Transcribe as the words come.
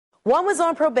One was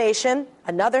on probation,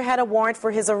 another had a warrant for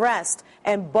his arrest,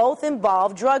 and both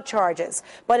involved drug charges.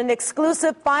 But an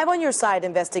exclusive 5 on Your Side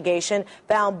investigation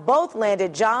found both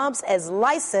landed jobs as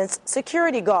licensed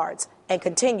security guards and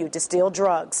continued to steal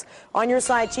drugs. On Your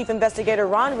Side Chief Investigator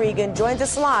Ron Regan joins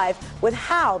us live with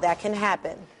how that can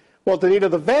happen. Well, Danita,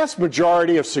 the vast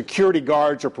majority of security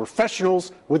guards are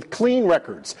professionals with clean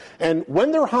records. And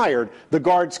when they're hired, the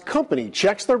guard's company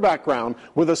checks their background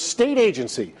with a state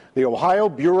agency, the Ohio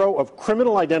Bureau of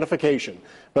Criminal Identification.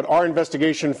 But our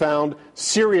investigation found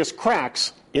serious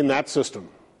cracks in that system.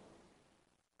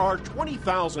 There are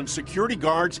 20,000 security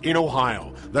guards in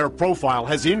Ohio. Their profile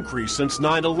has increased since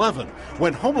 9/11,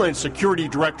 when Homeland Security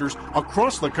directors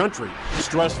across the country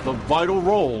stressed the vital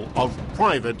role of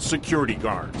private security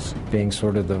guards. Being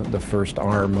sort of the first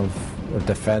arm of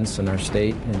defense in our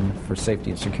state and for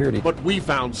safety and security. But we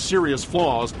found serious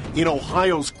flaws in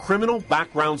Ohio's criminal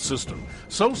background system.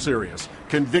 So serious,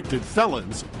 convicted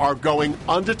felons are going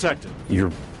undetected.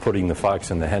 You're putting the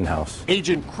fox in the hen house.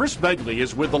 Agent Chris Begley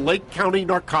is with the Lake County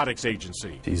Narcotics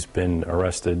Agency. He's been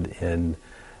arrested in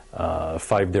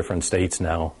 5 different states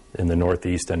now in the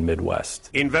Northeast and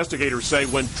Midwest. Investigators say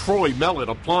when Troy Mellett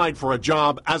applied for a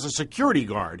job as a security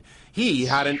guard, he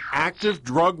had an active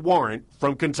drug warrant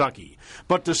from Kentucky.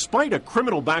 But despite a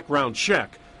criminal background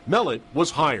check, Mellett was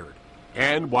hired.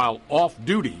 And while off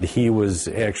duty, he was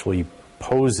actually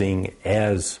posing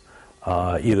as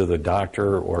either the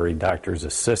doctor or a doctor's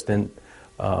assistant,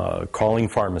 calling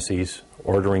pharmacies,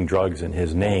 ordering drugs in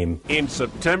his name. In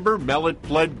September, Mellett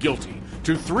pled guilty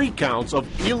to 3 counts of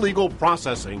illegal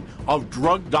processing of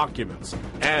drug documents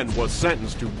and was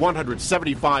sentenced to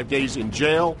 175 days in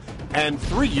jail and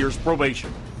 3 years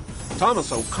probation.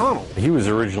 Thomas O'Connell, he was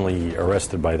originally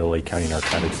arrested by the Lake County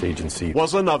Narcotics Agency,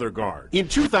 was another guard. In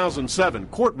 2007,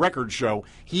 court records show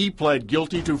he pled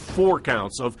guilty to 4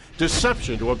 counts of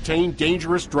deception to obtain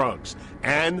dangerous drugs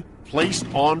and placed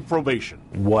on probation.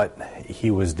 What he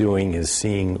was doing is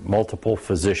seeing multiple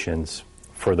physicians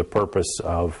for the purpose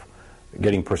of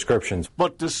getting prescriptions.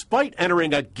 But despite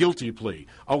entering a guilty plea,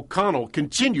 O'Connell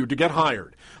continued to get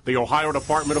hired. The Ohio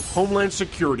Department of Homeland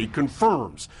Security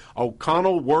confirms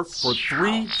O'Connell worked for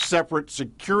 3 separate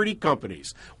security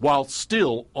companies while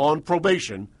still on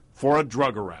probation for a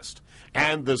drug arrest.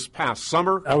 And this past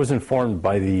summer, I was informed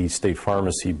by the State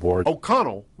Pharmacy Board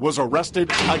O'Connell was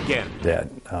arrested again.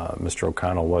 That Mr.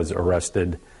 O'Connell was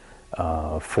arrested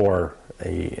for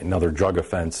another drug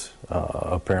offense,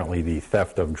 apparently the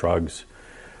theft of drugs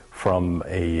from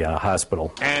a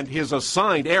hospital. And his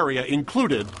assigned area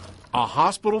included a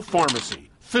hospital pharmacy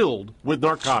filled with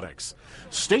narcotics.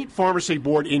 State Pharmacy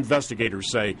Board investigators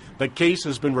say the case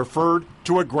has been referred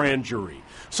to a grand jury.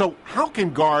 So how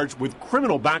can guards with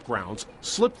criminal backgrounds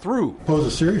slip through? Pose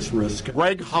a serious risk.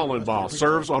 Greg Hollenbaugh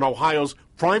serves on Ohio's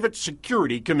Private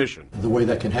Security Commission. The way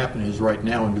that can happen is right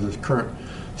now under the current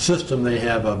system, they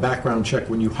have a background check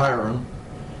when you hire them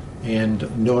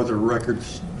and no other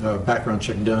records, background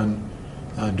check done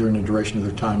during the duration of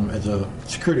their time as a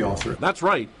security officer. That's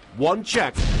right. 1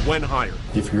 check when hired.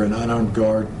 If you're an unarmed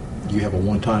guard, you have a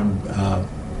one-time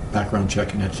background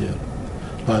check and that's it,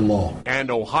 by law.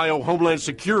 And Ohio Homeland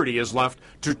Security is left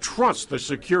to trust the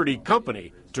security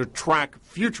company to track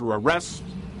future arrests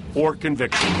or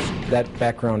convictions. That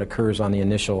background occurs on the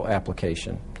initial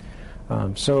application.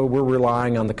 So we're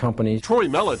relying on the company. Troy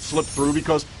Mellett slipped through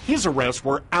because his arrests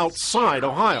were outside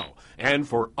Ohio. And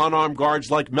for unarmed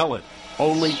guards like Mellett,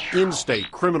 only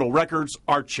in-state criminal records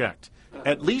are checked,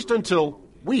 at least until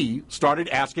we started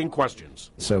asking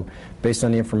questions. So based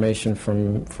on the information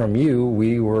from you,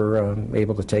 we were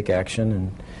able to take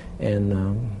action,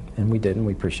 and we did, and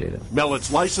we appreciate it.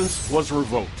 Mellett's license was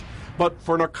revoked. But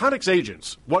for narcotics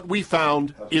agents, what we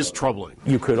found is troubling.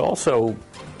 You could also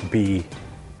be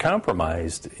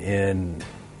compromised in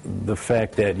the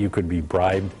fact that you could be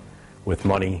bribed with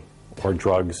money or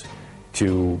drugs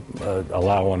to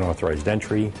allow unauthorized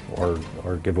entry or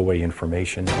give away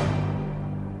information.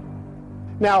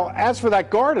 Now, as for that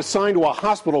guard assigned to a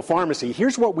hospital pharmacy,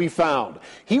 here's what we found.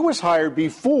 He was hired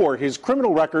before his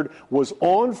criminal record was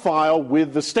on file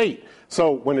with the state.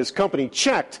 So when his company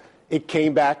checked, it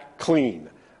came back clean.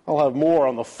 I'll have more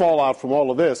on the fallout from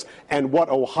all of this and what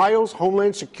Ohio's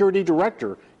Homeland Security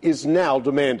Director is now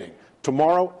demanding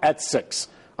tomorrow at 6.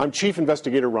 I'm Chief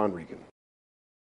Investigator Ron Regan.